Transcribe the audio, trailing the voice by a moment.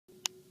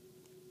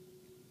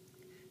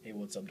Hey,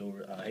 what's up,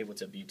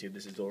 YouTube?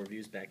 This is Door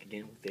Reviews back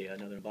again with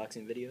another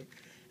unboxing video.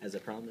 As I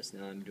promised,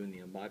 now I'm doing the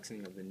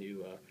unboxing of the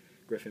new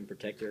Griffin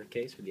Protector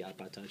case for the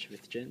iPod Touch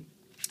 5th Gen.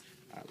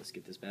 Alright, let's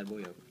get this bad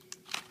boy open.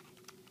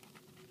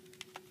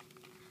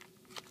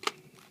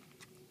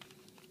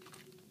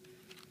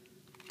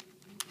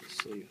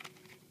 Sleeve.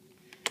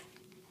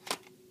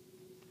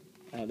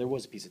 There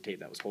was a piece of tape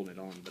that was holding it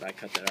on, but I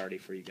cut that already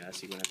for you guys,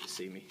 so you don't have to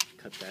see me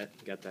cut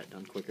that. Got that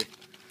done quicker.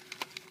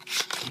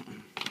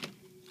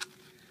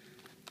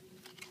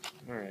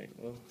 Alright,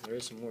 well, there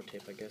is some more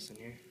tape, I guess, in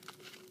here.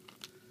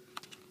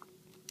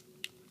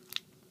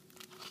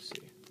 Let's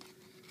see.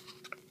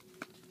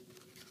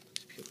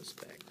 Let's peel this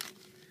back.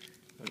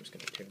 I'm just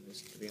going to tear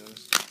this, to be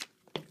honest.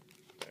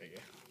 There you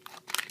go.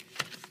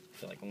 I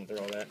feel like I went through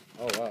all that.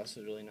 Oh, wow, this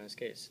is a really nice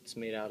case. It's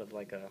made out of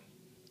like a,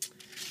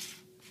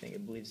 I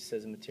believes it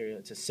says a material.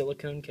 It's a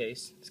silicone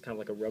case. It's kind of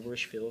like a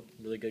rubberish feel.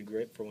 Really good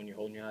grip for when you're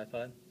holding your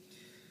iPod.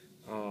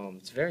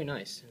 It's very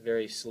nice.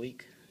 Very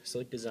sleek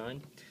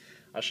design.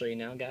 I'll show you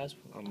now, guys.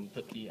 I'm going to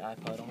put the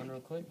iPod on real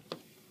quick.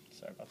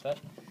 Sorry about that.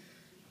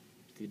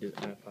 Feed the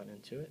iPod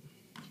into it.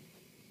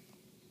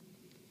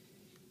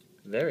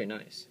 Very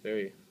nice.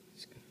 Very.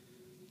 See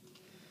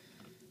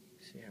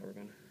how we're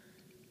going to.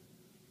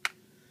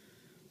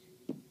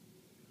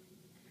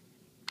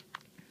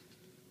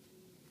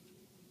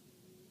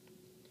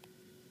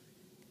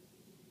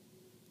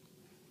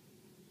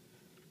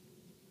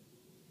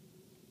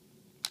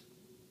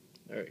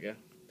 There we go.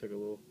 Took a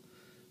little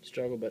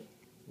struggle, but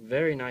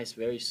very nice,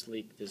 very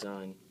sleek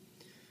design.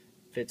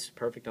 Fits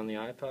perfect on the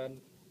iPod.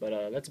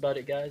 But that's about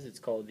it, guys. It's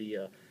called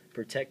the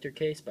Protector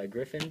case by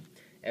Griffin.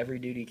 Every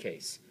duty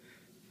case.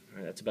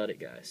 Alright, that's about it,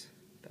 guys.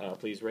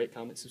 Please rate,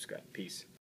 comment, subscribe. Peace.